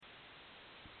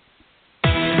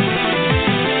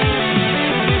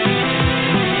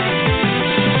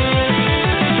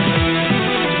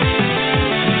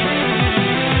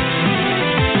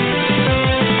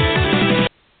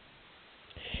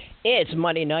It's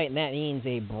Monday night, and that means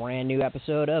a brand new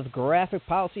episode of Graphic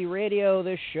Policy Radio,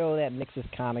 the show that mixes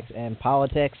comics and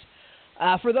politics.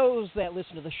 For those that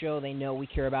listen to the show, they know we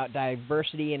care about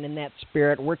diversity, and in that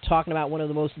spirit, we're talking about one of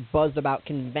the most buzzed about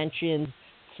conventions,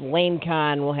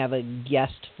 FlameCon. We'll have a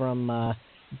guest from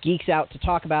Geeks Out to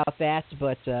talk about that,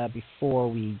 but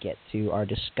before we get to our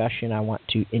discussion, I want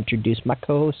to introduce my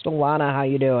co-host, Alana. How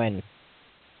you doing?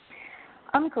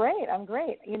 I'm great.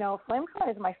 You know,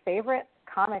 FlameCon is my favorite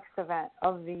comics event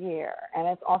of the year, and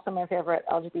it's also my favorite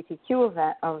LGBTQ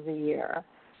event of the year.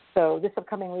 So this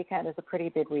upcoming weekend is a pretty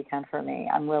big weekend for me.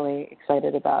 I'm really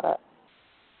excited about it.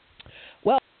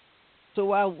 Well, so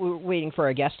while we're waiting for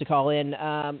our guest to call in,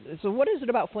 so what is it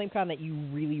about FlameCon that you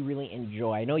really, really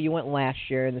enjoy? I know you went last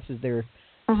year, and this is their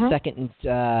second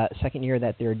year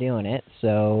that they're doing it.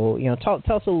 So, you know, tell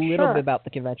us a little bit about the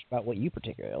convention, about what you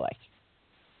particularly liked.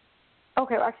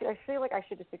 Okay, well, actually, I feel like I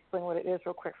should just explain what it is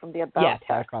real quick from the about text.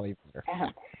 That's probably better.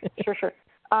 Sure.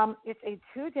 It's a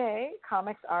 2-day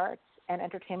comics, arts, and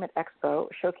entertainment expo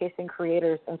showcasing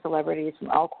creators and celebrities from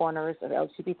all corners of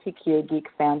LGBTQ geek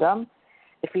fandom.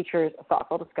 It features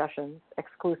thoughtful discussions,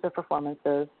 exclusive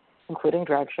performances, including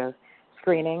drag shows,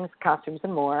 screenings, costumes,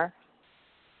 and more.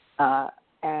 And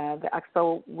the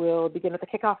expo will begin with a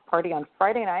kickoff party on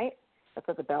Friday night. That's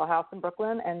at the Bell House in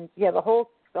Brooklyn. And, yeah, the whole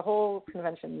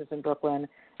convention is in Brooklyn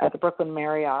at the Brooklyn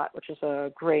Marriott, which is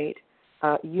a great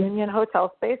union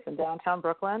hotel space in downtown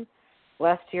Brooklyn.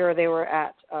 Last year they were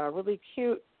at a really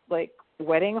cute, like,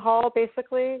 wedding hall,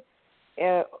 basically,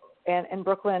 in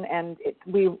Brooklyn, and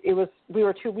we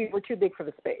were too big for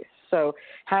the space. So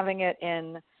having it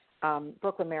in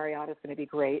Brooklyn Marriott is going to be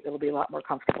great. It'll be a lot more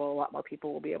comfortable. A lot more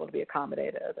people will be able to be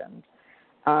accommodated, and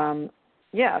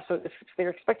so they're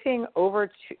expecting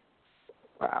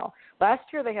last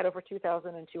year they had over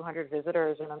 2,200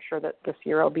 visitors, and I'm sure that this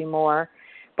year will be more.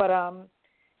 But, I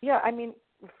mean,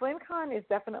 FlameCon is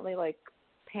definitely like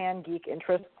pan-geek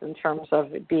interests in terms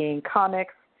of it being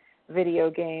comics, video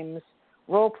games,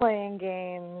 role-playing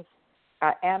games,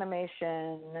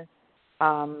 animation.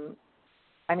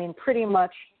 I mean, pretty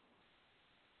much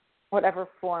whatever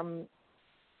form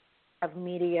of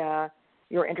media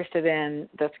you're interested in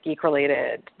that's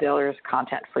geek-related, there's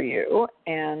content for you.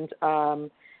 And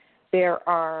there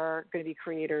are going to be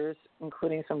creators,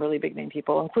 including some really big-name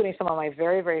people, including some of my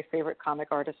very, very favorite comic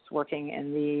artists working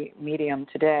in the medium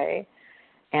today.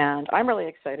 And I'm really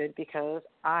excited because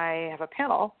I have a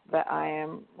panel that I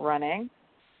am running,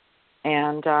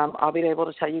 and I'll be able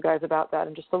to tell you guys about that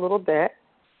in just a little bit.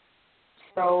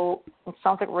 So it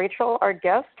sounds like Rachel, our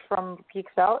guest from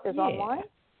Geeks Out, is online.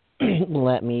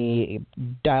 Let me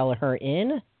dial her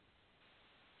in.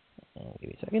 Give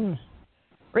me a second.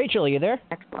 Rachel, are you there?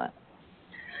 Excellent.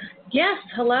 Yes,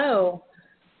 hello.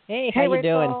 Hey, how you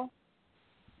doing?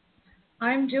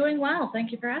 I'm doing well.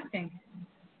 Thank you for asking.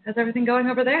 How's everything going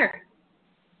over there?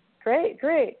 Great.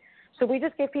 So we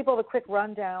just gave people the quick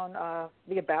rundown of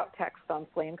the about text on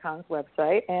FlameCon's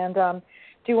website. And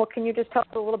can you just tell us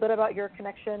a little bit about your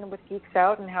connection with Geeks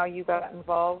Out and how you got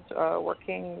involved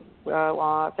working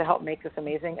to help make this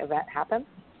amazing event happen?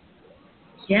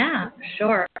 Yeah,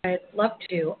 sure. I'd love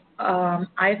to.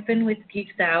 I've been with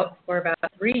Geeks Out for about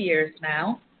 3 years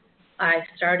now. I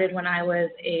started when I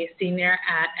was a senior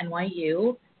at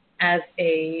NYU as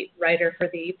a writer for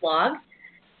the blog,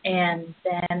 and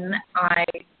then I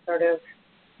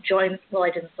joined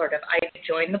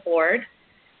the board,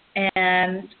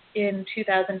 and in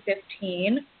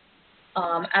 2015,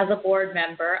 as a board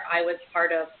member, I was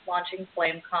part of launching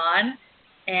FlameCon,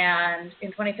 and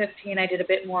in 2015, I did a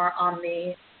bit more on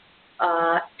the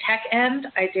tech end.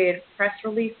 I did press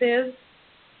releases.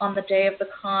 On the day of the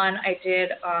con, I did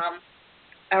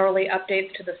hourly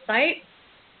updates to the site,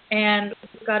 and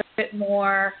we've got a bit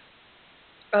more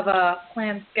of a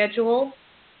planned schedule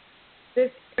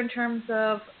this year in terms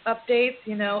of updates.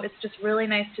 You know, it's just really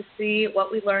nice to see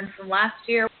what we learned from last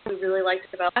year, what we really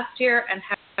liked about last year, and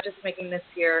how just making this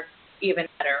year even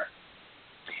better.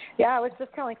 Yeah, I was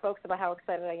just telling folks about how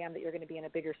excited I am that you're going to be in a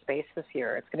bigger space this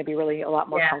year. It's going to be really a lot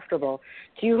more comfortable.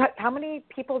 How many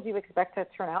people do you expect to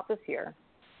turn out this year?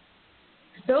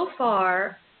 So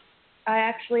far, I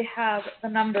actually have the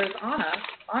numbers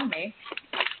on me.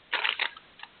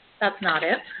 That's not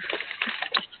it.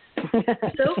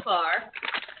 So far,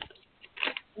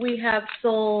 we have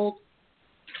sold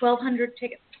 1,200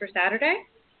 tickets for Saturday.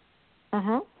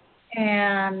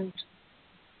 And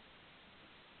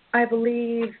I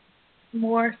believe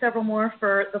several more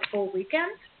for the full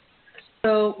weekend.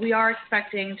 So we are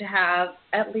expecting to have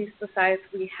at least the size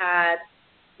we had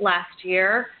last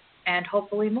year, and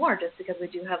hopefully more, just because we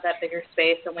do have that bigger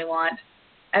space and we want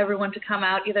everyone to come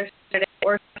out either Saturday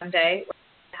or Sunday. We're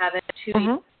have it 2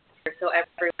 weeks later so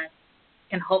everyone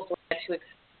can hopefully get to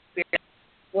experience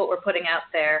what we're putting out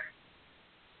there.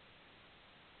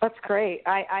 That's great.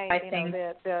 I think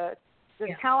the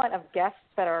talent of guests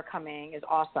that are coming is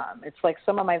awesome. It's like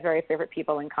some of my very favorite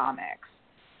people in comics.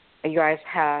 You guys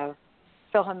have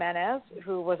Phil Jimenez,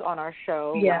 who was on our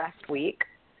show last week,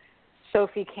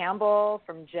 Sophie Campbell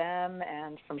from Gem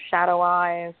and from Shadow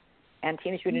Eyes and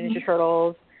Teenage Mutant Ninja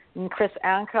Turtles, and Chris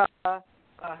Anka,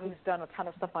 who's done a ton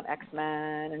of stuff on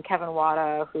X-Men, and Kevin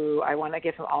Wada, who I want to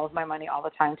give him all of my money all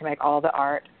the time to make all the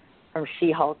art from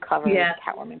She-Hulk covers,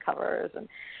 Catwoman covers,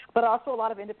 but also a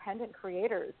lot of independent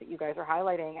creators that you guys are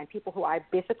highlighting and people who I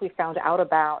basically found out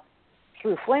about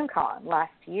through FlameCon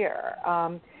last year.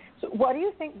 So what do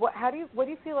you think? What do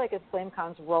you feel like is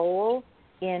FlameCon's role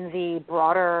in the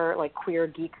broader like queer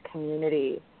geek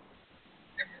community?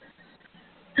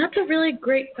 That's a really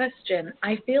great question.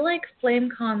 I feel like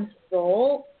FlameCon's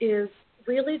role is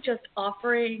really just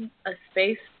offering a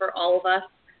space for all of us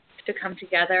to come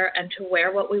together and to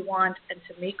wear what we want and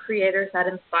to meet creators that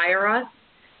inspire us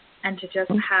and to just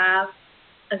have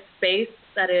a space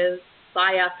that is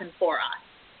by us and for us.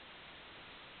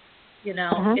 You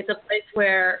know, it's a place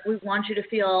where we want you to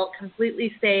feel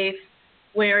completely safe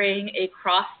wearing a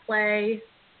crossplay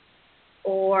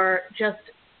or just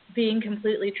being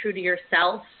completely true to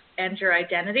yourself and your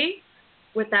identity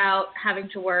without having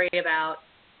to worry about,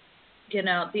 you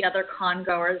know, the other con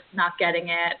goers not getting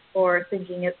it or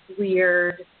thinking it's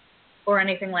weird or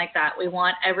anything like that. We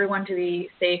want everyone to be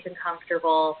safe and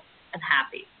comfortable and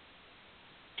happy.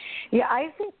 Yeah, I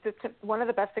think that one of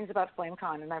the best things about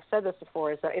FlameCon, and I've said this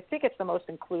before, is that I think it's the most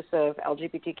inclusive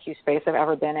LGBTQ space I've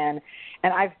ever been in.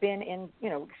 And I've been in, you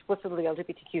know, explicitly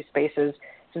LGBTQ spaces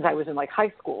since I was in like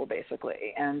high school,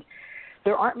 basically. And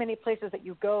there aren't many places that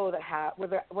you go that have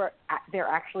where there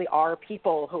actually are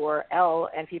people who are L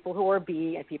and people who are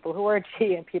B and people who are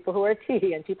G and people who are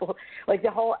T and people who, like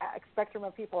the whole spectrum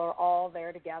of people are all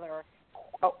there together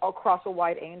across a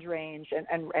wide age range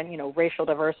and you know, racial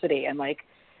diversity. And like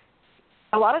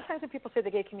a lot of times when people say the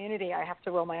gay community, I have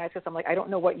to roll my eyes because I'm like, I don't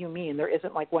know what you mean. There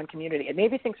isn't like one community. And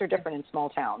maybe things are different in small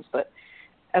towns, but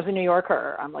as a New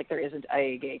Yorker, I'm like, there isn't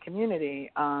a gay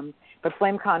community. But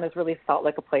FlameCon has really felt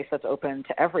like a place that's open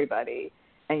to everybody,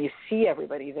 and you see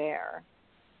everybody there.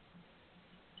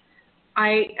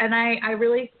 I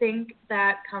really think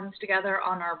that comes together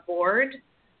on our board.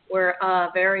 We're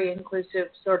a very inclusive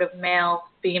sort of male,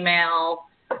 female,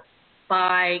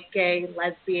 bi, gay,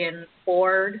 lesbian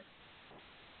board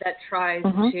that tries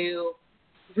to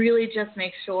really just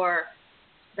make sure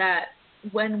that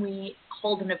when we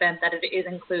hold an event that it is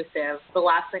inclusive, the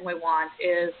last thing we want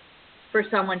is for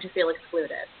someone to feel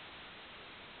excluded.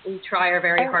 We try our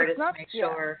very hardest to make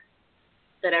sure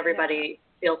that everybody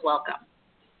feels welcome.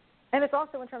 And it's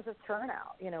also in terms of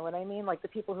turnout, you know what I mean? Like the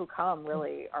people who come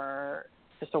really are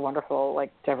just a wonderful,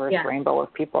 like diverse rainbow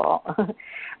of people.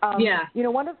 You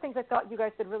know, one of the things I thought you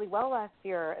guys did really well last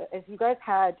year is you guys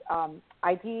had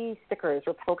ID stickers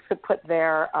where folks could put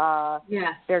their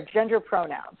gender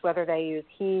pronouns, whether they use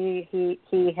he,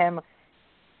 him,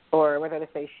 or whether they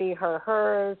say she, her,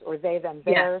 hers, or they, them,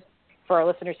 theirs. For our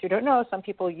listeners who don't know, some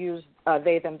people use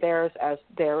they, them, theirs as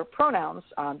their pronouns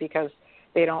because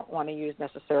they don't want to use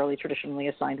necessarily traditionally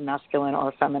assigned masculine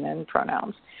or feminine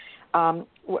pronouns.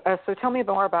 So tell me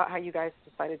more about how you guys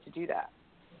decided to do that.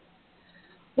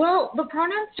 Well, the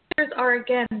pronoun stickers are,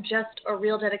 again, just a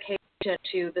real dedication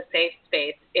to the safe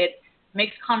space. It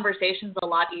makes conversations a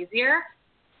lot easier.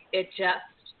 It just,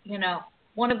 you know,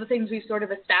 one of the things we've sort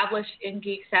of established in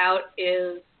Geeks Out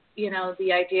is, you know,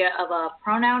 the idea of a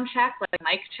pronoun check, like a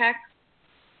mic check.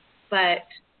 But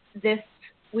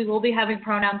we will be having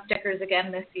pronoun stickers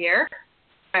again this year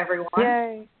for everyone.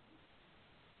 Yay.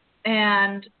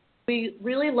 And we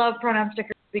really love pronoun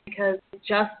stickers because it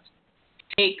just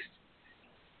takes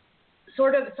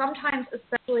sort of sometimes,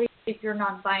 especially if you're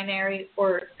non-binary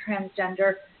or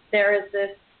transgender, there is this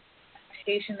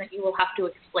expectation that you will have to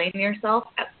explain yourself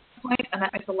at some point, and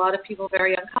that makes a lot of people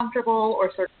very uncomfortable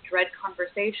or sort of dread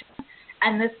conversation.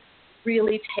 And this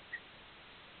really takes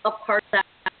a part of that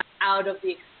out of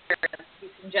the experience. You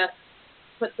can just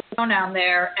put the pronoun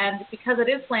there, and because it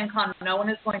is FlameCon, no one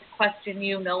is going to question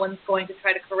you. No one's going to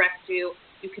try to correct you.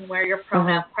 You can wear your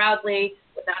pronoun proudly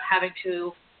without having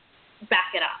to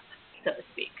back it up, so to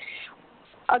speak.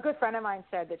 A good friend of mine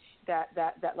said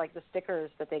that like the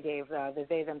stickers that they gave, the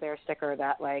they, them, their sticker,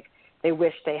 that like they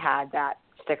wish they had that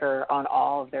sticker on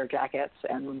all of their jackets,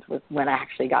 and when I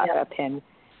actually got a pin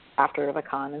after the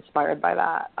con inspired by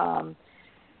that.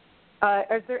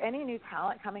 Is there any new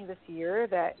talent coming this year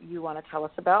that you want to tell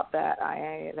us about that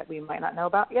we might not know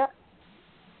about yet?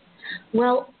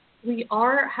 Well, we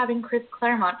are having Chris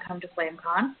Claremont come to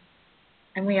FlameCon,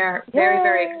 and we are very,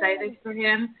 very excited for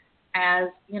him. As,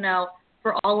 you know,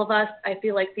 for all of us, I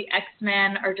feel like the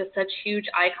X-Men are just such huge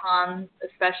icons,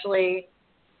 especially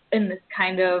in this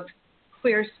kind of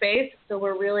queer space. So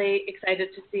we're really excited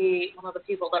to see one of the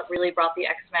people that really brought the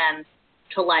X-Men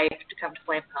to life to come to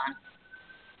FlameCon.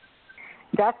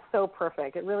 That's so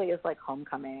perfect. It really is like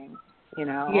homecoming, you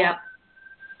know? Yeah.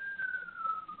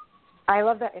 I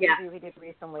love that interview he did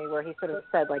recently where he sort of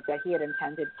said like that he had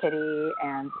intended Kitty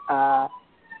and I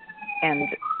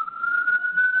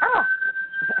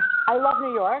love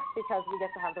New York because we get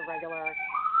to have the regular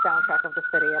soundtrack of the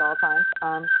city at all times.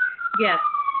 Yes.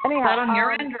 Anyhow, Is that on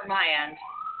your end or my end?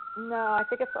 No, I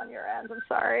think it's on your end. I'm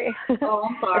sorry. Oh,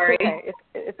 I'm sorry. It's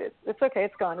okay. It's okay.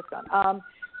 It's gone. It's gone.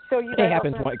 So you guys it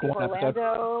happens also have like Steve one Orlando.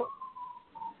 episode.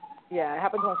 Yeah, it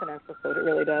happens once an episode. It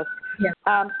really does. Yeah.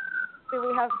 So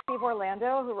we have Steve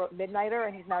Orlando, who wrote Midnighter,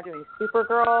 and he's now doing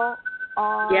Supergirl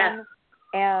on. Yes.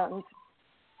 And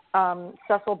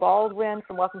Cecil Baldwin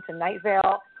from Welcome to Night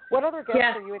Vale. What other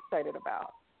guests are you excited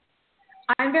about?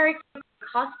 I'm very excited for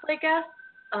cosplay guests.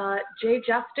 Jay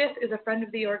Justice is a friend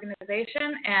of the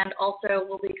organization and also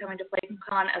will be coming to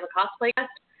FlameCon as a cosplay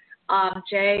guest.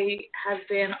 Jay has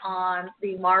been on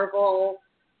the Marvel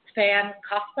fan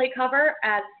cosplay cover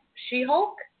as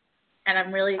She-Hulk, and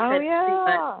I'm really excited to see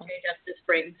what Jay Justice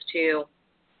brings to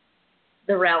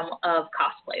the realm of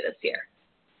cosplay this year.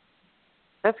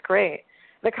 That's great.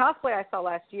 The cosplay I saw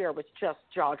last year was just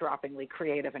jaw-droppingly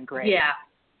creative and great. Yeah.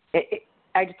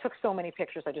 I just took so many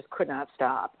pictures, I just could not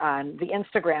stop. The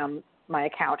Instagram, my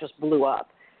account just blew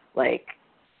up. Like,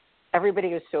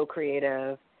 everybody was so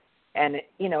creative. And,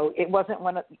 you know, it wasn't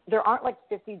there aren't like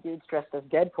 50 dudes dressed as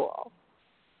Deadpool.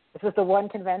 This is the one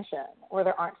convention where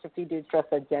there aren't 50 dudes dressed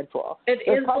as Deadpool. There's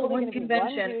is the one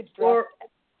convention.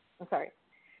 I'm sorry.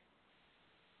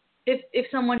 If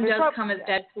someone does come as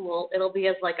Deadpool, it'll be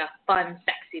as like a fun,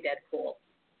 sexy Deadpool.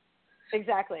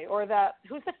 Exactly. Or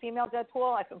who's the female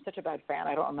Deadpool? I'm such a bad fan.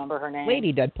 I don't remember her name.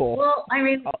 Lady Deadpool. Well, I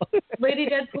mean, Lady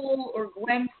Deadpool or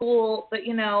Gwenpool, but,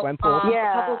 you know, a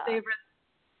couple of favorites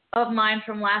of mine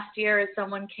from last year is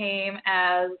someone came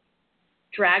as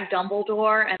Drag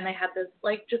Dumbledore, and they had this,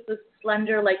 like, just this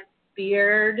slender, like,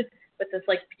 beard with this,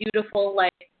 like, beautiful,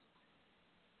 like,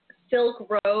 silk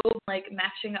robe, like,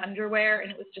 matching underwear,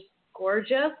 and it was just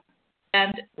gorgeous.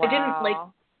 And it didn't, like,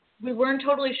 we weren't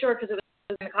totally sure because it was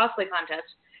in the cosplay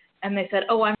contest, and they said,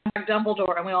 "Oh, I'm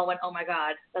Dumbledore," and we all went, "Oh my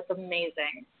God, that's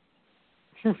amazing."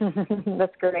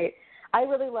 That's great. I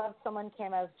really loved someone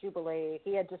came as Jubilee.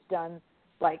 He had just done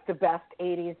like the best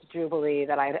 '80s Jubilee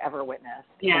that I'd ever witnessed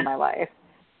in my life.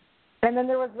 And then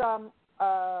there was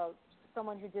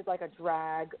someone who did like a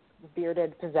drag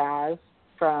bearded pizzazz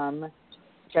from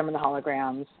Gem and the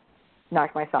Holograms.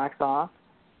 Knocked my socks off.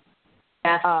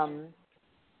 Yes.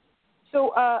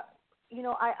 You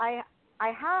know,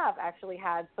 I have actually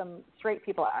had some straight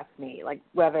people ask me, like,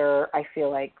 whether I feel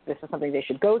like this is something they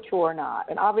should go to or not.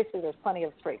 And obviously there's plenty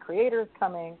of straight creators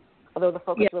coming, although the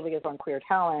focus really is on queer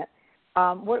talent.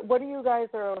 What do you guys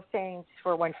are saying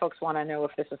for when folks want to know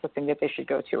if this is something that they should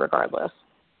go to regardless?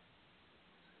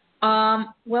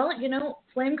 Well, you know,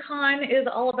 FlameCon is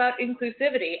all about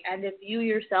inclusivity. And if you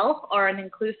yourself are an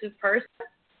inclusive person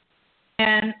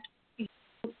and you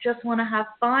just want to have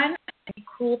fun and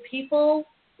cool people,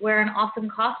 wear an awesome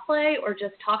cosplay, or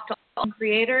just talk to awesome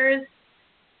creators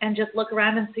and just look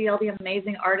around and see all the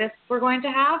amazing artists we're going to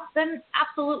have, then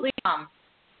absolutely come.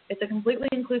 It's a completely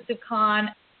inclusive con.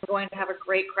 We're going to have a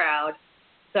great crowd.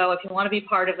 So if you want to be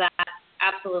part of that,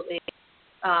 absolutely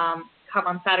come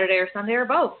on Saturday or Sunday or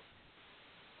both.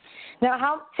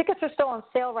 Now, tickets are still on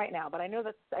sale right now, but I know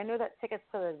that tickets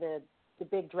to the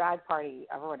big drag party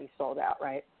have already sold out,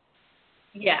 right?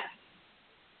 Yes.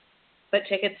 But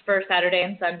tickets for Saturday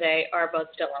and Sunday are both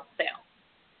still on sale.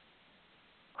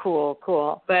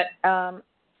 Cool. But,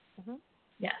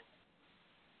 yes.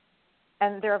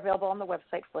 And they're available on the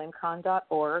website,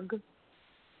 flamecon.org.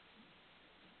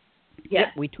 Yes. Yep,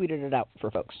 we tweeted it out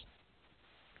for folks.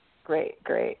 Great.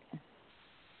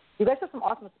 You guys have some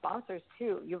awesome sponsors,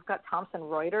 too. You've got Thomson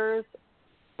Reuters.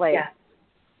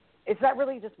 Is that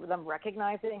really just them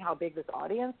recognizing how big this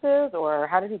audience is, or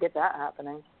how did you get that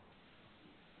happening?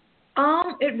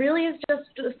 It really is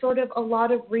just sort of a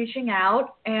lot of reaching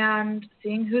out and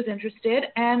seeing who's interested,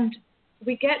 and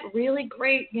we get really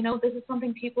great, you know, this is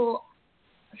something people,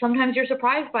 sometimes you're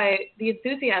surprised by the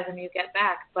enthusiasm you get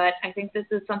back, but I think this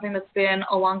is something that's been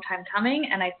a long time coming,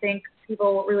 and I think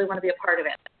people really want to be a part of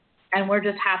it. And we're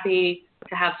just happy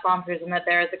to have sponsors and that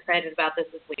they're as excited about this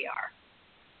as we are.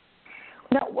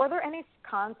 Now, were there any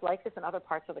cons like this in other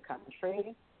parts of the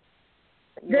country?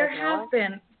 There have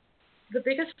been. The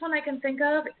biggest one I can think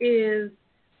of is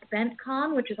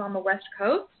BentCon, which is on the West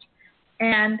Coast,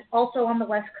 and also on the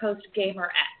West Coast, GamerX.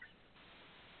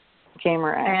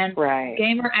 GamerX, and right.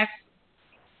 GamerX,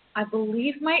 I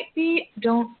believe, might be,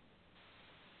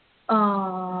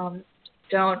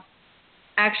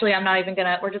 actually, I'm not even going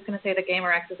to, we're just going to say that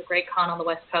GamerX is a great con on the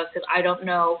West Coast, because I don't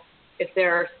know if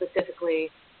they're specifically,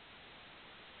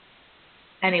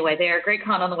 anyway, they are a great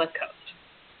con on the West Coast.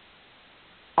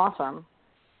 Awesome.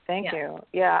 Thank you.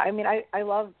 Yeah, I mean, I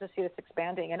love to see this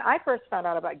expanding. And I first found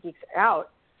out about Geeks Out,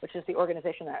 which is the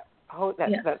organization that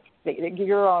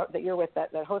you're with that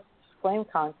hosts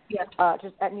FlameCon,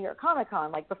 just at New York Comic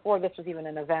Con, like before this was even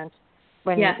an event,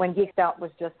 when Geeks Out was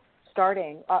just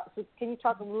starting. So can you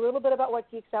talk a little bit about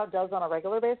what Geeks Out does on a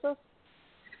regular basis?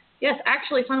 Yes,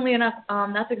 actually, funnily enough,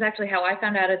 that's exactly how I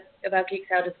found out about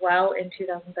Geeks Out as well in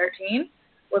 2013,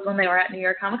 was when they were at New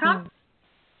York Comic Con.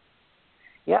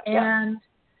 And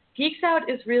Geeks Out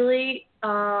is really,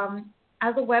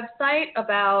 as a website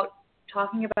about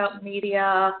talking about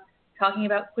media, talking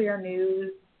about queer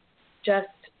news, just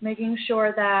making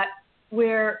sure that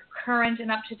we're current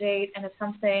and up to date, and if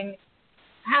something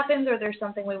happens or there's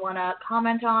something we want to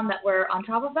comment on, that we're on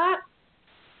top of that.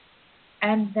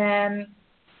 And then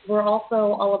we're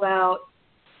also all about,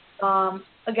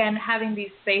 again, having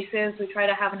these spaces. We try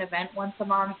to have an event once a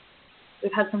month.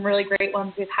 We've had some really great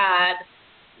ones. We've had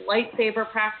lightsaber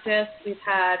practice. We've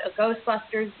had a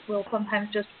Ghostbusters. We'll sometimes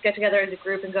just get together as a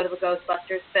group and go to the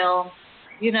Ghostbusters film.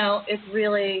 You know, it's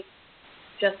really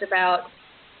just about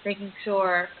making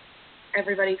sure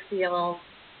everybody feels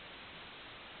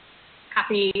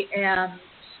happy and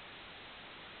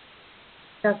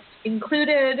just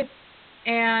included,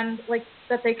 and like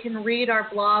that they can read our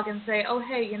blog and say, oh,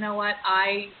 hey, you know what,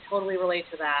 I totally relate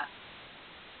to that.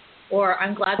 Or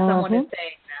I'm glad someone is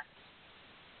saying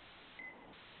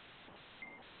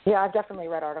that. Yeah, I've definitely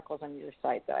read articles on your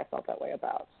site that I felt that way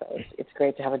about. So it's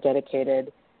great to have a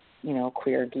dedicated,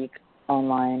 queer geek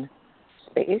online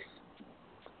space.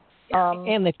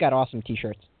 And they've got awesome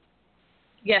T-shirts.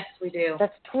 Yes, we do.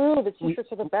 That's true. The T-shirts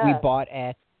are the best.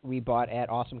 We bought at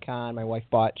AwesomeCon. My wife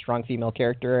bought Strong Female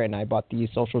Character, and I bought the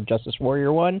Social Justice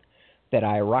Warrior one that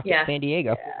I rocked at San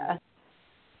Diego. Yeah.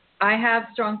 I have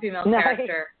Strong Female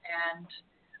Character,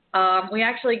 and we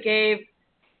actually gave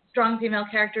Strong Female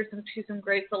Character to some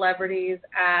great celebrities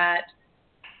at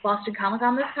Boston Comic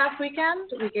Con this past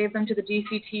weekend. We gave them to the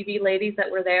DC TV ladies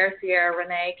that were there, Sierra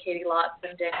Renee, Katie Lotz,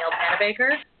 and Danielle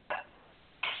Panabaker.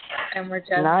 And we're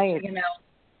just,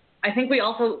 I think we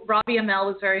also, Robbie Amell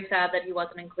was very sad that he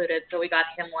wasn't included, so we got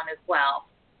him one as well,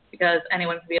 because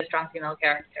anyone can be a strong female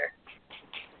character.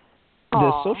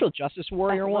 The Social Justice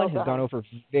Warrior one has gone over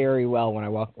very well when I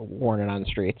worn it on the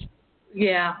streets.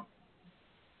 Yeah.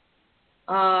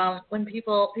 When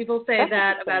people say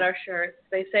that about our shirts,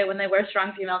 they say when they wear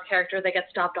strong female character, they get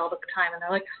stopped all the time, and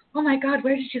they're like, oh my God,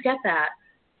 where did you get that?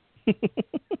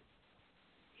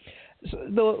 So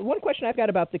the one question I've got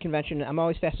about the convention, I'm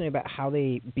always fascinated about how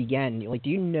they began. Like,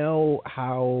 do you know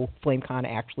how FlameCon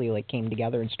actually came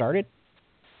together and started?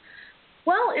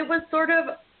 Well, it was sort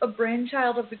of a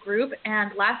brainchild of the group,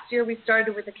 and last year we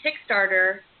started with a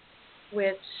Kickstarter,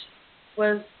 which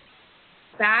was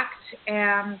backed,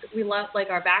 and we loved,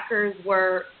 our backers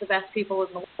were the best people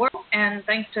in the world, and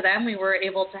thanks to them we were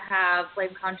able to have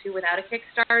FlameCon 2 without a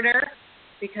Kickstarter,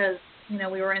 because, we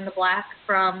were in the black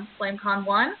from FlameCon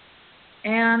 1.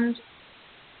 And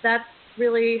that's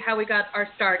really how we got our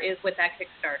start, is with that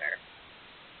Kickstarter.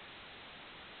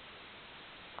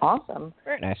 Awesome.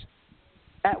 Very nice.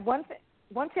 One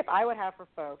tip I would have for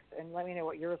folks, and let me know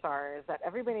what yours are, is that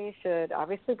everybody should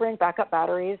obviously bring backup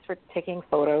batteries for taking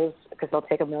photos, because they'll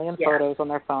take 1 million photos on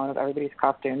their phone of everybody's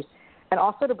costumes, and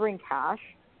also to bring cash,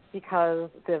 because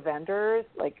the vendors,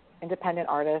 independent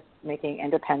artists making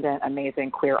independent, amazing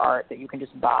queer art that you can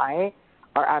just buy,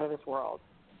 are out of this world.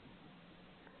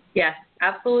 Yes,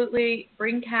 absolutely.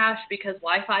 Bring cash, because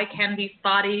Wi-Fi can be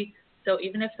spotty. So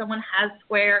even if someone has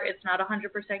Square, it's not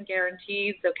 100%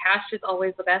 guaranteed. So cash is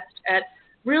always the best at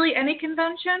really any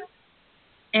convention.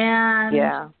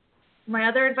 And my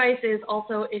other advice is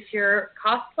also, if you're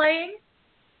cosplaying,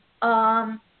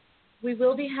 we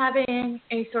will be having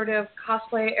a sort of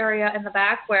cosplay area in the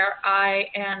back where I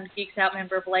and Geeks Out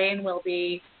member Blaine will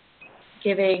be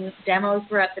giving demos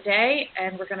throughout the day,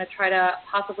 and we're going to try to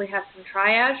possibly have some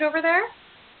triage over there.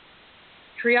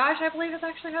 Triage, I believe, is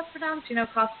actually how it's pronounced.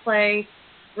 Cosplay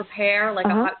repair, a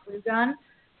hot glue gun.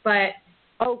 But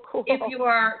cool. If you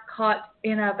are caught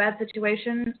in a bad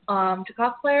situation, to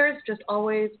cosplayers, just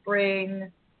always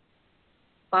bring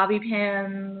bobby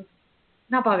pins,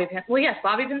 not bobby pins. Well, yes,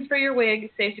 bobby pins for your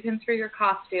wig, safety pins for your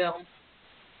costume.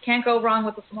 Can't go wrong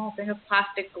with a small thing of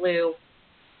plastic glue.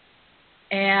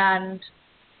 And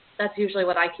that's usually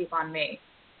what I keep on me.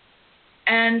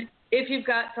 And if you've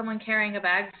got someone carrying a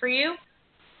bag for you,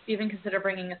 even consider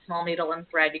bringing a small needle and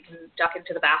thread. You can duck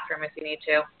into the bathroom if you need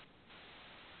to.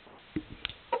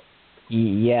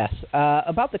 Yes.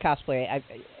 About the cosplay,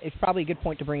 it's probably a good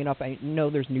point to bring it up. I know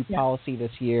there's new policy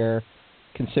this year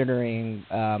considering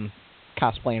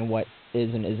cosplay and what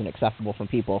is and isn't acceptable from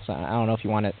people. So I don't know if you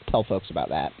want to tell folks about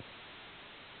that.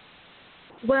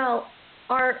 Well,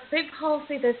 our big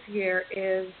policy this year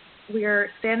is we are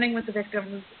standing with the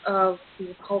victims of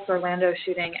the Pulse Orlando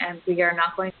shooting, and we are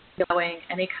not going to be going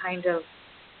any kind of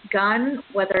gun,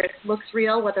 whether it looks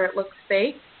real, whether it looks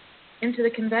fake, into the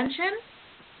convention.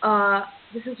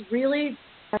 This is really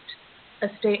just a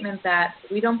statement that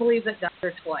we don't believe that guns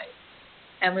are toys,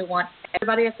 and we want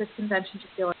everybody at this convention to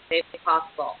feel as safe as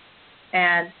possible.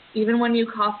 And even when you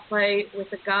cosplay with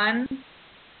a gun,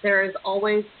 there is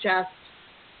always just,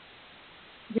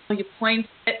 you point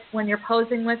it when you're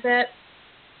posing with it,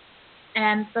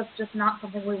 and that's just not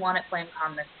something we want at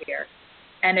FlameCon this year.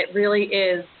 And it really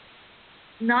is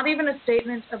not even a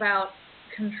statement about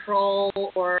control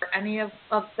or any of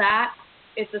that.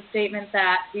 It's a statement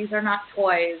that these are not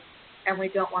toys, and we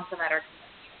don't want them at our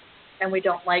convention, and we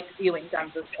don't like viewing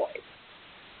guns as toys.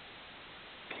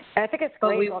 And I think it's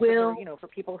great also for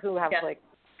people who have like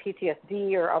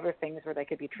PTSD or other things where they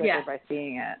could be triggered by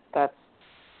seeing it.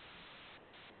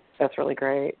 That's really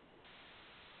great.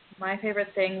 My favorite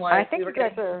thing was I think you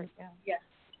guys are. Yes.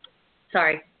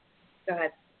 Sorry. Go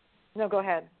ahead. No, go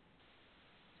ahead.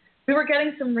 We were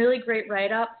getting some really great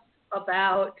write-ups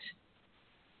about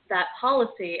that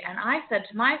policy, and I said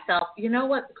to myself, you know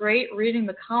what's great? Reading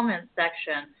the comments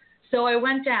section. So I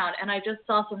went down, and I just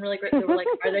saw some really great. They were like,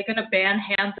 are they going to ban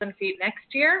hands and feet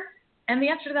next year? And the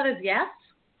answer to that is yes.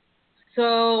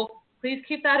 So please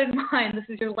keep that in mind. This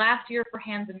is your last year for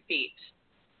hands and feet.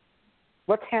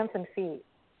 What's hands and feet?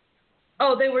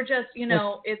 Oh, they were just,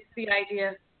 it's the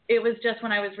idea. It was just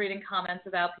when I was reading comments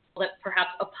about people that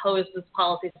perhaps opposed this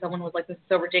policy. Someone was like, this is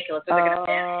so ridiculous. Are they going to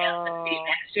ban hands and feet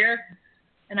next year?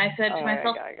 And I said to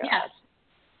myself,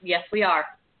 yes, we are.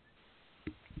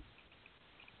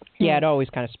 Yeah, it always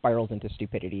kind of spirals into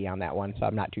stupidity on that one, so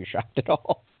I'm not too shocked at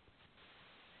all.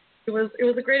 It was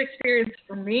a great experience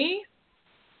for me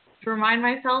to remind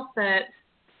myself that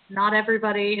not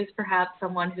everybody is perhaps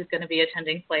someone who's going to be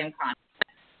attending FlameCon.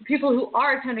 The people who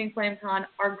are attending FlameCon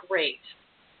are great.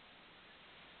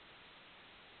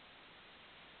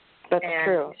 That's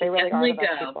true. They really are the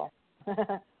best people.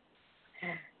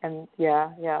 And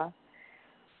well,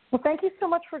 thank you so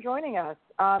much for joining us.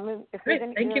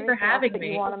 Thank you for having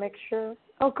me. You want to make sure.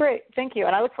 Oh, great. Thank you.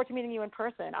 And I look forward to meeting you in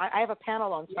person. I have a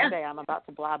panel on Sunday. I'm about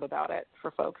to blab about it for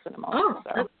folks in a moment. Oh,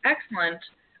 that's excellent.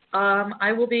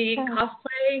 I will be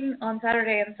cosplaying on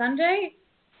Saturday and Sunday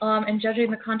and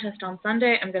judging the contest on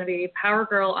Sunday. I'm going to be Power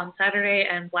Girl on Saturday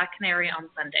and Black Canary on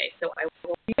Sunday. So I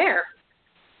will be there.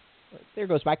 There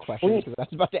goes my question, because I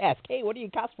was about to ask, hey, what are you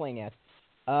cosplaying as?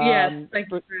 Yes, thank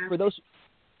you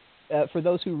for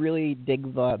those who really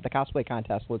dig the cosplay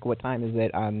contest, look, what time is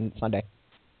it on Sunday?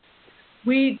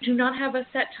 We do not have a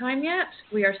set time yet.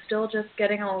 We are still just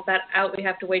getting all of that out. We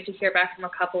have to wait to hear back from a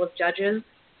couple of judges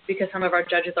because some of our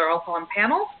judges are also on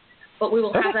panel. But we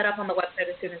will have that up on the website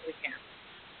as soon as we can.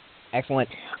 Excellent.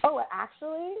 Oh,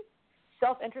 actually,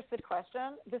 self-interested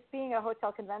question. This being a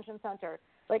hotel convention center,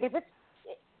 like if it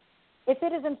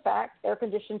is in fact air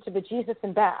conditioned to bejesus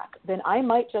and back, then I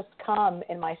might just come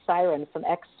in my Siren from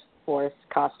X-Force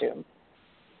costume.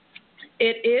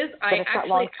 It is. I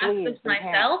actually asked this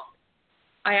myself.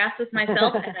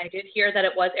 And I did hear that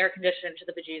it was air conditioned to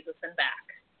the bejesus and back.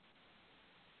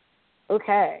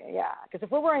 Okay, yeah. Because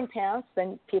if we're wearing pants,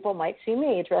 then people might see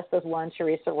me dressed as one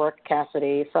Teresa Rourke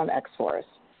Cassidy from X-Force.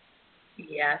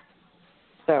 Yes.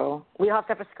 So we'll have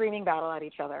to have a screaming battle at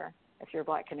each other if you're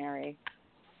Black Canary.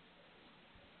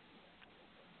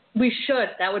 We should.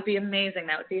 That would be amazing.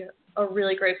 That would be a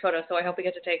really great photo, so I hope we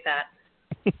get to take that.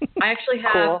 I actually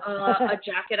have a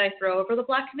jacket I throw over the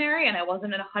Black Canary, and I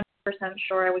wasn't 100%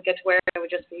 sure I would get to wear it. I would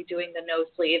just be doing the no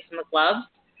sleeves and the gloves.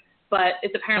 But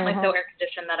it's apparently so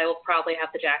air-conditioned that I will probably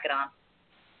have the jacket on.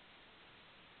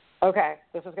 Okay,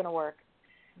 this is going to work.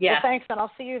 Yeah. Well, thanks, and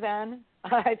I'll see you then.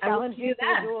 I challenge you to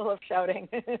a duel of shouting.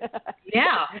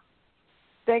 Yeah.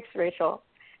 Thanks, Rachel.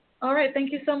 All right,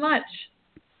 thank you so much.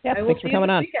 Yeah, thanks for coming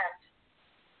on.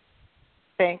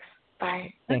 Thanks.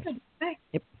 Bye. Thanks. Bye.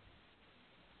 Yep.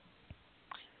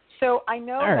 So I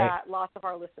know that lots of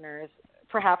our listeners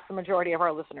perhaps the majority of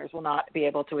our listeners will not be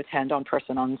able to attend on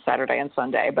person on Saturday and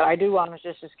Sunday, but I do want to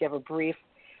just give a brief,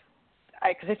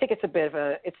 because I think it's a bit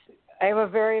of I have a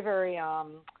very, very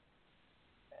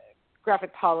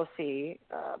graphic policy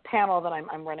panel that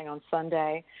I'm running on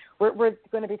Sunday. We're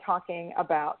going to be talking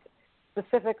about,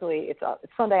 specifically, it's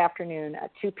Sunday afternoon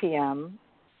at 2 p.m.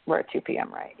 We're at 2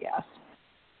 p.m., right? Yes.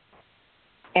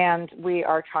 And we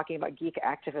are talking about geek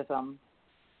activism.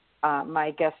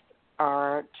 My guests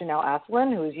are Janelle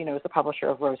Asselin, who is the publisher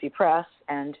of Rosie Press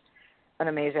and an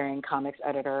amazing comics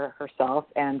editor herself,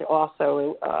 and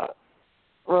also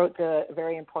wrote the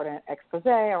very important expose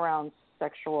around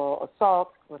sexual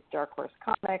assault with Dark Horse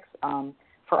Comics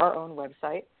for our own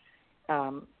website.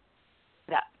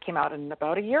 That came out in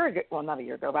about a year ago. Well, not a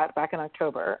year ago, back in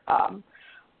October.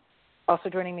 Also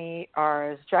joining me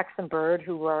is Jackson Bird,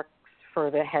 who works for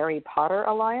the Harry Potter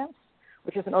Alliance,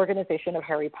 which is an organization of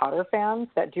Harry Potter fans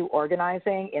that do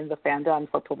organizing in the fandom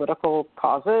for political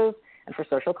causes and for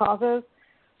social causes.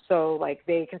 So,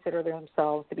 they consider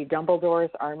themselves to be Dumbledore's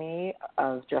Army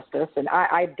of Justice. And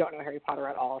I don't know Harry Potter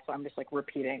at all, so I'm just,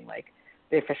 repeating,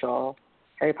 the official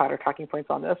Harry Potter talking points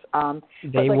on this.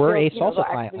 They were a salsa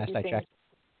client last I checked.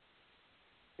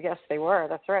 Yes, they were.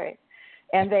 That's right.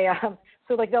 And they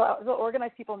they'll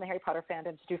organize people in the Harry Potter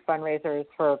fandom to do fundraisers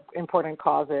for important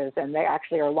causes, and they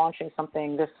actually are launching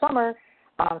something this summer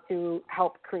to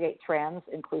help create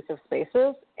trans-inclusive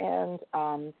spaces, and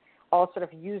all sort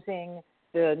of using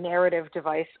the narrative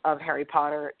device of Harry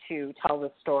Potter to tell the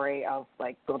story of,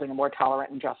 building a more tolerant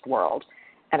and just world.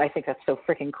 And I think that's so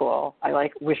freaking cool. I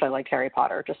wish I liked Harry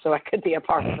Potter just so I could be a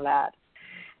part of that.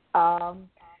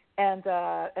 And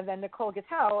then Nicole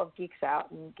Gatow of Geeks Out,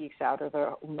 and Geeks Out are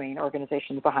the main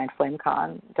organizations behind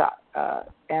FlameCon. The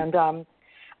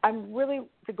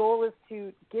goal is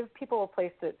to give people a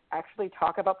place to actually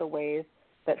talk about the ways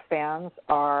that fans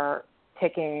are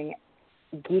taking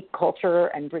geek culture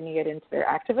and bringing it into their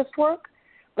activist work,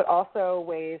 but also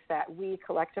ways that we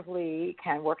collectively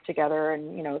can work together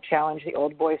and, challenge the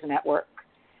old boys network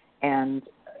and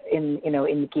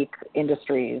in geek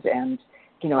industries and,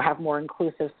 have more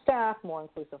inclusive staff, more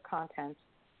inclusive content,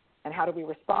 and how do we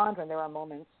respond when there are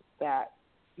moments that,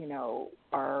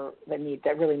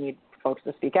 that really need folks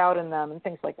to speak out in them and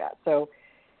things like that. So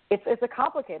it's a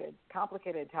complicated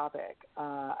topic,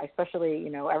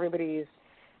 especially, everybody's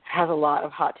has a lot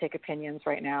of hot take opinions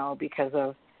right now because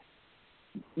of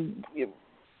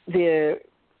the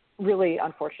really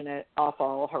unfortunate,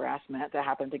 awful harassment that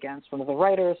happened against one of the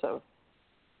writers of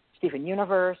Steven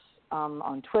Universe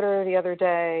on Twitter the other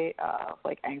day,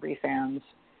 angry fans.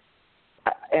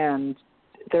 And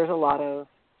there's a lot of,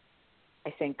 I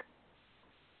think,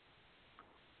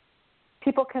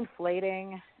 people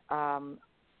conflating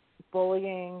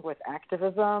bullying with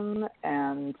activism,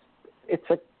 and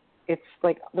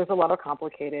there's a lot of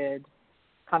complicated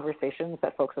conversations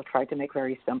that folks have tried to make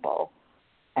very simple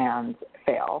and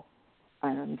fail.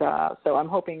 And so I'm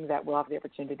hoping that we'll have the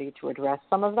opportunity to address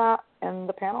some of that in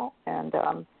the panel and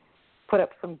put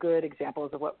up some good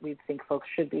examples of what we think folks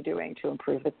should be doing to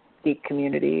improve the geek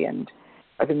community and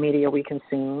the media we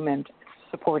consume and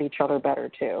support each other better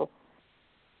too.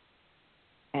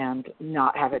 And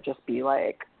not have it just be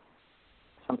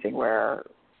something where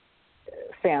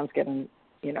fans get in,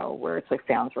 where it's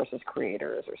fans versus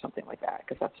creators or something like that,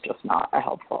 because that's just not a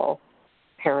helpful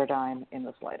paradigm in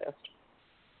the slightest.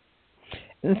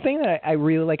 And the thing that I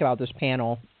really like about this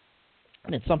panel,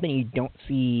 and it's something you don't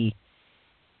see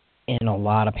in a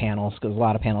lot of panels, because a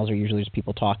lot of panels are usually just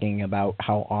people talking about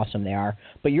how awesome they are,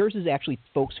 but yours is actually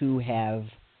folks who have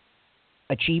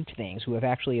achieved things, who have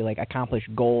actually accomplished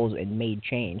goals and made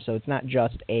change. So it's not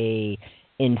just in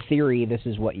theory, this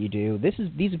is what you do.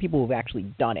 These are people who've actually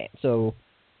done it. So,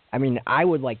 I mean, I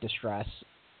would like to stress,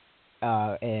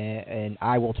 and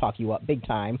I will talk you up big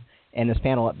time, and this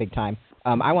panel up big time.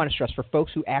 I want to stress for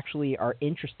folks who actually are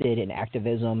interested in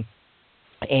activism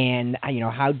and,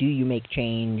 how do you make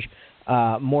change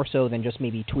more so than just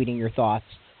maybe tweeting your thoughts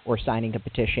or signing a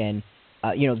petition.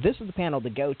 This is the panel to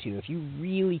go to. If you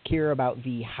really care about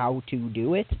the how to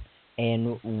do it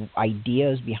and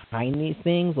ideas behind these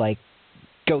things,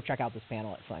 go check out this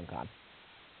panel at FlameCon.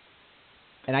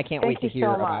 And I can't wait to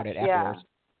hear about it afterwards.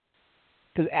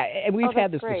 Because we've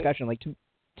had this discussion.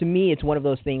 To me, it's one of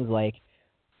those things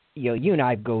you and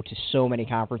I go to so many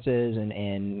conferences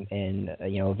and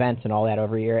events and all that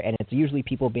over here, and it's usually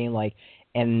people being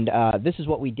this is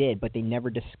what we did, but they never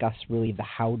discuss really the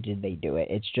how did they do it.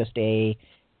 It's just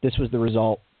this was the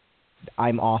result,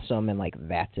 I'm awesome, and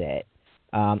that's it.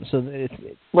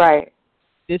 Right.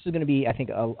 This is going to be, I think,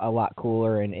 a lot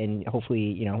cooler, and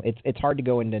hopefully, it's hard to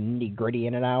go into nitty-gritty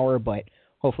in an hour, but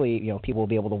hopefully, people will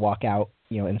be able to walk out,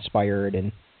 inspired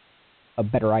and a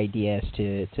better idea as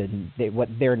to what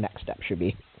their next step should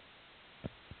be.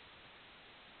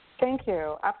 Thank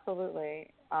you. Absolutely.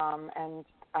 And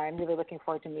I'm really looking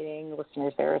forward to meeting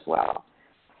listeners there as well.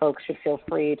 Folks should feel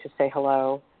free to say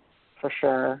hello, for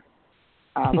sure,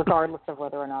 regardless of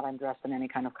whether or not I'm dressed in any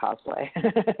kind of cosplay.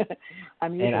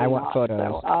 I'm usually and I want not,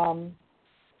 photos. So,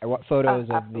 I want photos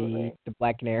of absolutely. the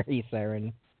Black Canary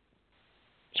siren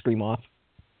scream off.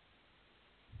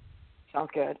 Sounds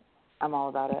good. I'm all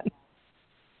about it.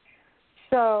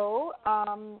 So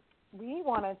we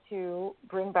wanted to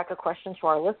bring back a question to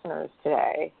our listeners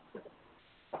today.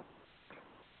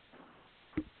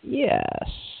 Yes.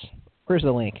 Where's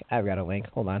the link? I've got a link.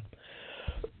 Hold on.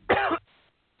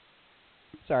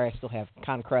 Sorry, I still have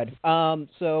con crud.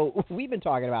 So we've been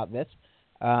talking about this.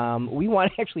 We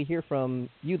want to actually hear from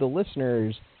you, the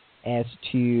listeners, as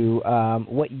to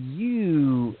what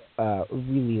you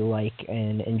really like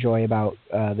and enjoy about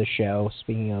the show.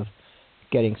 Speaking of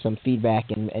getting some feedback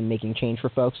and making change for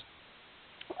folks,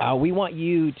 we want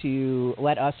you to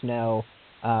let us know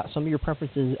some of your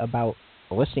preferences about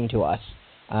listening to us.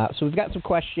 So we've got some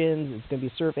questions. It's going to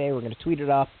be a survey. We're going to tweet it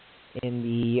up in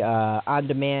the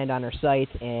on-demand on our site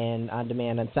and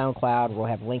on-demand on SoundCloud. We'll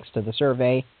have links to the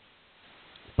survey.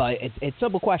 But it's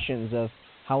simple questions of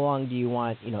how long do you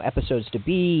want episodes to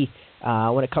be?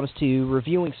 When it comes to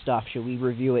reviewing stuff, should we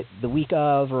review it the week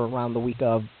of or around the week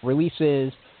of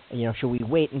releases? Should we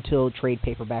wait until trade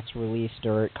paperbacks are released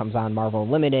or it comes on Marvel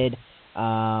Unlimited?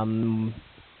 And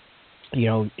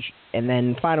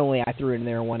then finally I threw in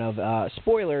there one of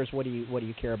spoilers. What do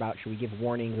you care about? Should we give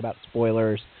warnings about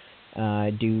spoilers?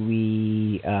 Do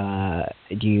you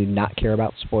not care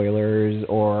about spoilers,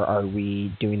 or are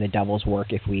we doing the devil's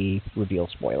work if we reveal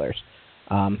spoilers?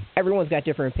 Everyone's got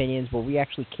different opinions, but we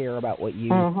actually care about what you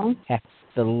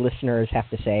the listeners have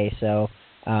to say. So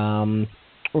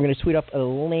we're going to tweet up a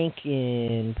link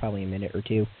in probably a minute or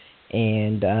two,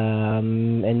 and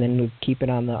then we'll keep it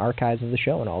on the archives of the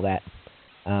show and all that.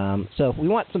 So we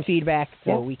want some feedback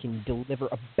so we can deliver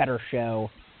a better show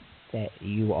that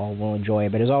you all will enjoy.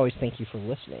 But as always, thank you for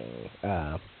listening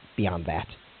beyond that.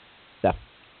 So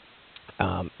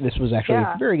this was actually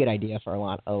a very good idea for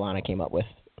Alana came up with.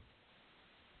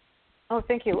 Oh,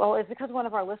 thank you. Well, it's because one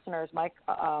of our listeners,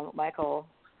 Michael,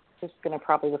 who's going to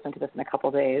probably listen to this in a couple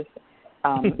of days,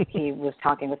 he was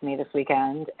talking with me this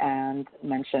weekend and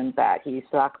mentioned that he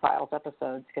stockpiles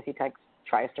episodes because he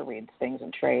tries to read things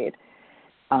in trade.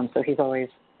 So he's always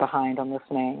behind on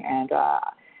listening. And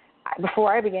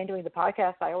before I began doing the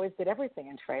podcast, I always did everything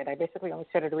in trade. I basically only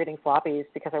started reading floppies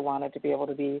because I wanted to be able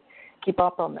to keep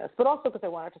up on this, but also because I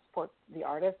wanted to support the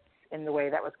artists in the way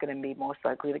that was going to be most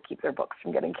likely to keep their books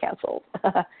from getting canceled.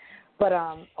 But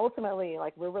ultimately,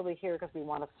 we're really here because we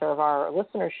want to serve our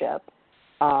listenership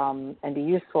and be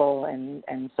useful. And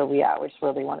so, we just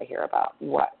really want to hear about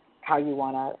how you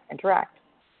want to interact.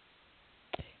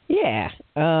 Yeah.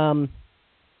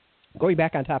 Going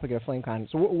back on topic of FlameCon,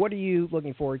 so what are you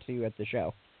looking forward to at the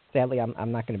show? Sadly,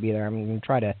 I'm not going to be there. I'm going to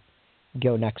try to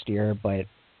go next year, but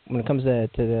when it comes to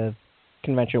the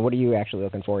convention, what are you actually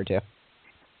looking forward to?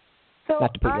 So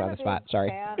not to put you on the spot,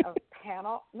 sorry. I'm a big fan of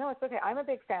panel. No, it's okay. I'm a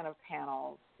big fan of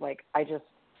panels. I just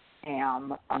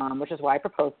am, which is why I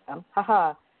proposed them.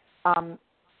 Haha.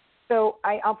 So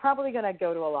I'm probably going to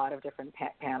go to a lot of different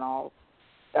panels.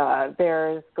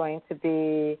 There's going to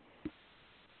be,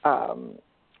 let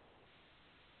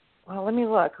me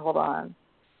look. Hold on.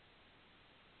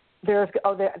 There's,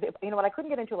 what I couldn't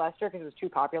get into last year because it was too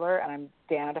popular, and I'm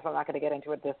damned if I'm not going to get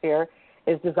into it this year,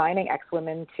 is Designing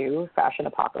X-Women 2, Fashion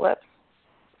Apocalypse,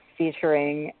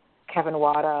 featuring Kevin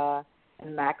Wada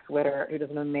and Max Witter, who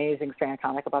does an amazing fan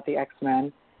comic about the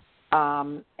X-Men,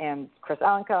 and Chris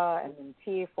Anka and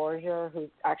T. Forger, who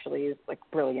actually is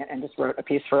brilliant and just wrote a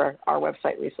piece for our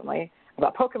website recently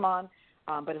about Pokemon,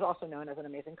 but is also known as an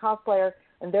amazing cosplayer.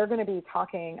 And they're going to be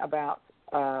talking about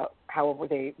how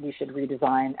we should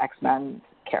redesign X-Men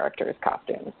characters'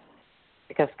 costumes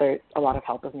because a lot of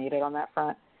help is needed on that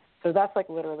front. So that's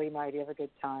literally my idea of a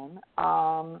good time.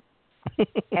 And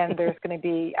there's going to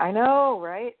be, I know,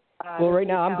 right? Well, right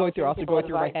now I'm going through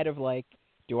my head of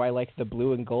do I like the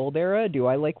blue and gold era? Do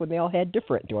I like when they all had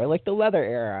different? Do I like the leather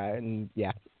era? And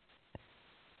yeah.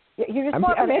 You just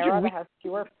want an era that has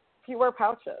fewer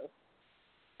pouches.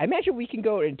 I imagine we can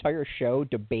go an entire show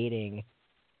debating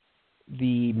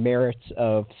the merits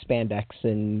of spandex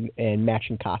and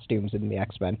matching costumes in the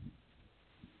X-Men.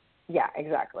 Yeah,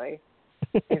 exactly.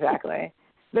 Exactly.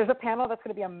 There's a panel that's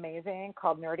going to be amazing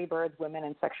called Nerdy Birds, Women,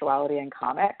 and Sexuality in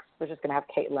Comics, which is going to have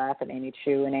Kate Leff and Amy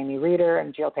Chu and Amy Reeder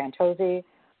and Jill Pantozzi.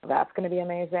 That's going to be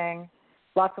amazing.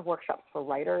 lots of workshops for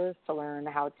writers to learn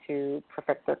how to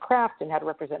perfect their craft and how to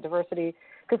represent diversity.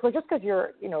 Because just because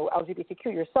you're, LGBTQ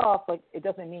yourself, like, it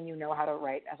doesn't mean you know how to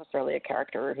write necessarily a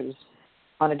character who's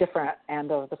on a different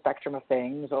end of the spectrum of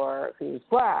things, or who's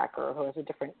black, or who has a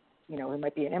different, who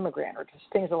might be an immigrant, or just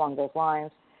things along those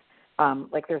lines.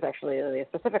 Like, there's actually a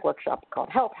specific workshop called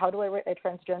Help, How Do I Write a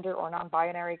Transgender or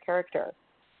Non-Binary Character,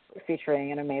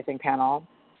 featuring an amazing panel.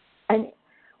 And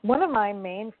one of my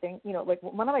main things,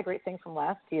 one of my great things from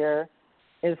last year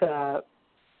is that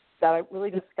I'm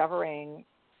really discovering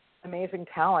amazing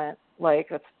talent, like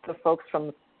the folks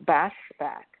from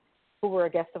Bashback, who were a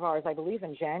guest of ours, I believe,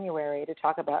 in January to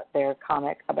talk about their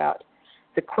comic about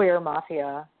the queer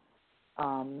mafia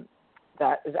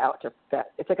that is out to,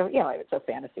 that it's like it's a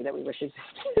fantasy that we wish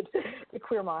existed. The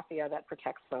queer mafia that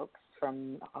protects folks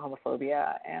from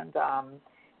homophobia, and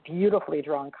beautifully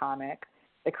drawn comic.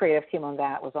 The creative team on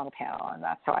that was on the panel, and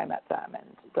that's how I met them. And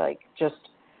like, just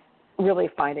really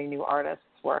finding new artists'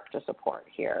 work to support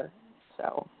here.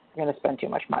 So we're going to spend too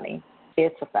much money.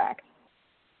 It's a fact.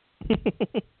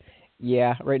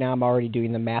 Yeah, right now I'm already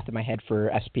doing the math in my head for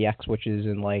SPX, which is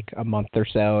in like a month or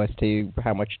so, as to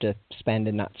how much to spend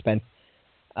and not spend.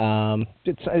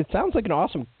 It sounds like an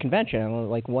awesome convention,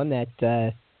 like one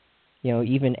that,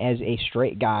 even as a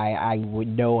straight guy, I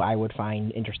would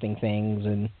find interesting things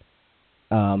and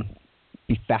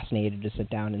be fascinated to sit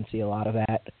down and see a lot of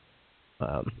that.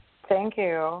 Thank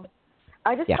you.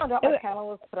 I just found out my Yeah. panel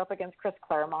was put up against Chris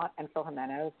Claremont and Phil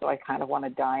Jimenez, so I kind of want to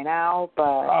die now,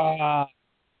 but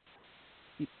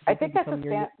I think that's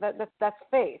that's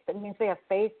faith. It means they have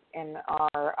faith in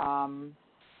our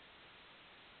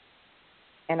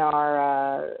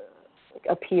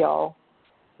appeal,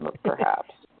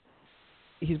 perhaps.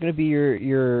 He's going to be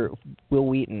your Will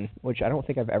Wheaton, which I don't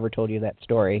think I've ever told you that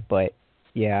story, but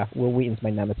yeah, Will Wheaton's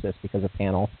my nemesis because of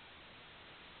panel.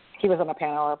 He was on a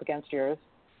panel up against yours.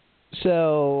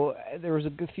 So there was a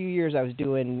good few years I was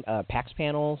doing PAX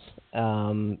panels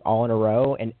all in a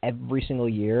row, and every single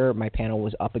year my panel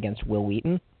was up against Will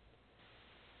Wheaton.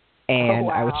 And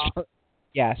I would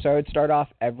start off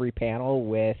every panel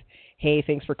with, "Hey,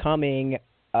 thanks for coming.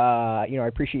 I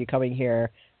appreciate you coming here.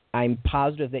 I'm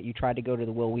positive that you tried to go to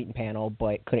the Will Wheaton panel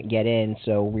but couldn't get in,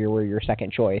 so we were your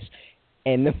second choice."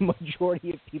 And the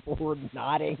majority of people were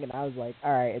nodding, and I was like,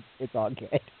 "All right, it's all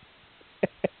good."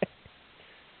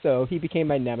 So he became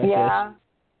my nemesis. Yeah.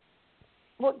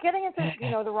 Well, getting into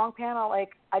the wrong panel,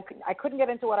 like I couldn't get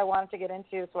into what I wanted to get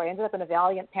into, so I ended up in a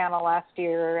Valiant panel last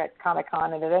year at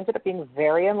Comic-Con, and it ended up being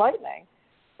very enlightening.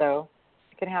 So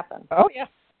it can happen. Oh yeah,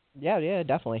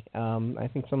 definitely. I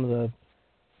think some of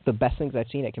the best things I've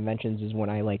seen at conventions is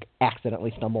when I like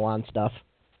accidentally stumble on stuff.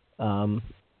 But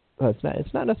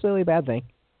it's not necessarily a bad thing.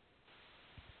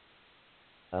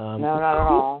 No, not at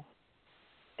all.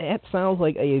 It sounds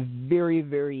like a very,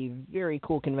 very, very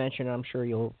cool convention. I'm sure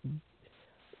you'll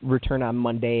return on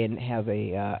Monday and have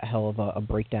a hell of a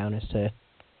breakdown as to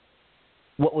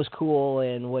what was cool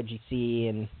and what did you see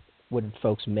and what did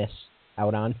folks miss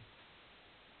out on.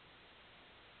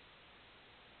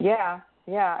 Yeah,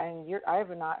 and I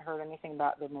have not heard anything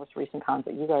about the most recent cons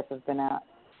that you guys have been at.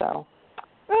 So,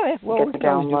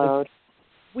 well,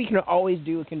 we can always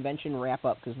do a convention wrap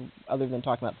up because other than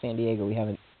talking about San Diego, we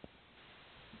haven't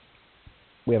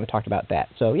talked about that.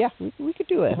 So yeah, we could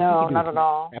do it. No, not at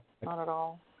all. Not at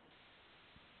all.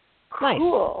 Nice.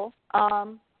 Cool.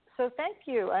 So thank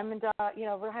you.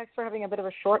 We're having a bit of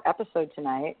a short episode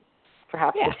tonight,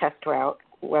 perhaps to test out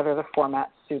whether the format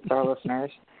suits our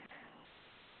listeners.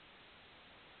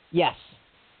 Yes.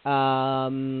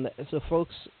 So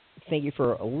folks, thank you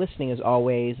for listening as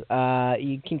always.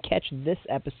 You can catch this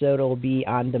episode. It'll be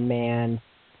on demand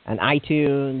on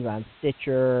iTunes, on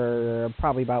Stitcher,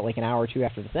 probably about like an hour or two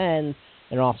after this ends,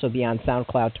 and it'll also be on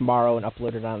SoundCloud tomorrow and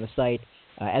uploaded on the site.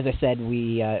 As I said,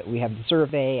 we have the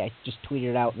survey. I just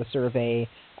tweeted out the survey.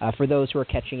 For those who are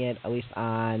catching it, at least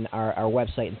on our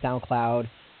website and SoundCloud,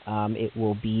 it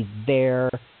will be there.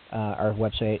 Our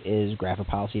website is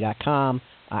graphicpolicy.com.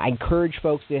 I encourage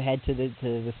folks to head to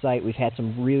the site. We've had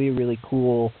some really, really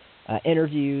cool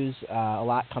interviews, a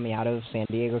lot coming out of San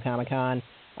Diego Comic-Con.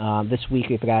 This week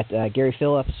we've got Gary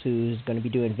Phillips, who's going to be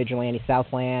doing Vigilante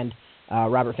Southland,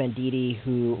 Robert Venditti,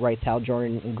 who writes Hal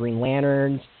Jordan and Green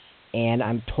Lanterns, and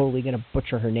I'm totally going to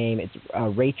butcher her name. It's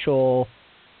Rachel.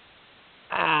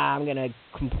 I'm going to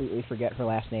completely forget her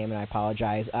last name, and I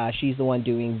apologize. She's the one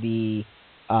doing the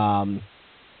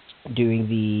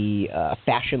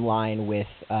fashion line with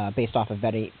based off of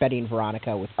Betty and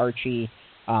Veronica with Archie.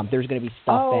 There's going to be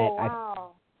stuff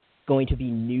going to be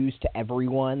news to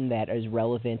everyone that is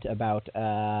relevant about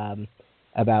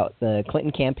about the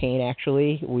Clinton campaign.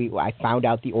 Actually, I found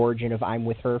out the origin of "I'm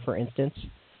with Her," for instance,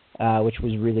 which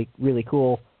was really, really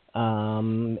cool.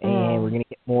 And we're going to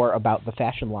get more about the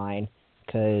fashion line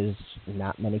because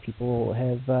not many people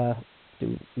have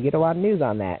get a lot of news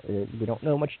on that. We don't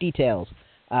know much details.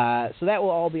 So that will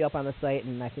all be up on the site,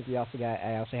 and I think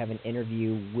I also have an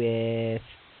interview with.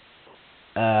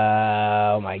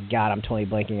 Oh my God, I'm totally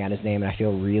blanking on his name, and I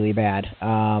feel really bad.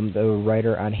 The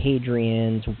writer on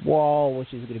Hadrian's Wall,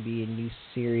 which is going to be a new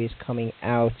series coming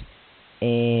out,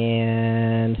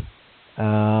 and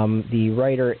the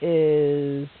writer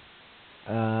is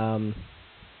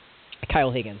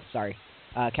Kyle Higgins. Sorry,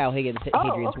 Kyle Higgins.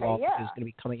 Hadrian's Wall is going to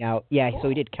be coming out. Yeah, cool. So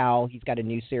he did Cal. He's got a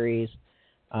new series.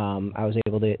 I was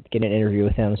able to get an interview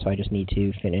with him, so I just need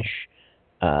to finish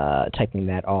typing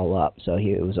that all up. So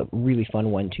it was a really fun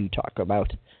one to talk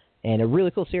about, and a really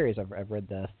cool series. I've read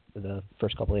the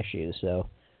first couple issues, so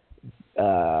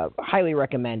highly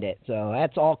recommend it. So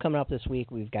that's all coming up this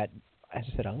week. We've got, as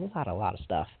I said, a lot of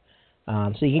stuff.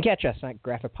 So you can catch us at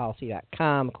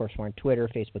graphicpolicy.com. Of course, we're on Twitter,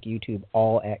 Facebook, YouTube,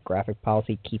 all at Graphic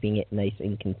Policy, keeping it nice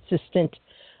and consistent.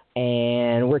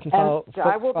 And where can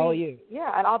follow you?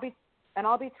 Yeah, and I'll be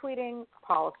tweeting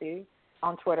Policy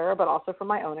on Twitter, but also from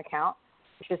my own account,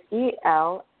 which is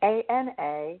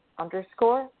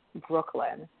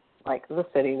ELANA_Brooklyn, like the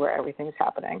city where everything's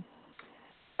happening.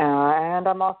 And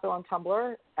I'm also on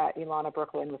Tumblr at Ilana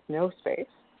Brooklyn with no space.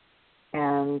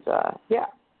 And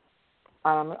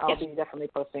I'll be definitely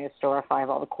posting a Storify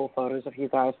of all the cool photos of you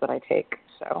guys that I take.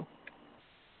 So.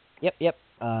 Yep.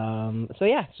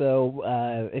 So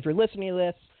if you're listening to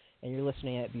this and you're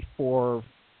listening to it before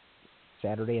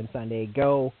Saturday and Sunday,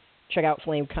 go check out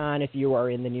FlameCon if you are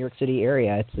in the New York City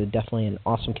area. It's definitely an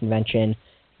awesome convention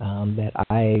that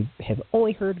I have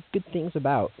only heard good things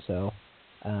about. So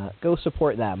go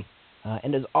support them.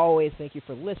 And as always, thank you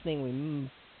for listening. We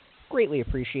greatly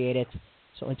appreciate it.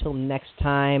 So until next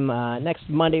time, next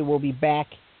Monday we'll be back.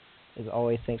 As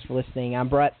always, thanks for listening. I'm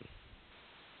Brett.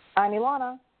 I'm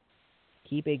Ilana.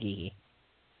 Keep it geeky.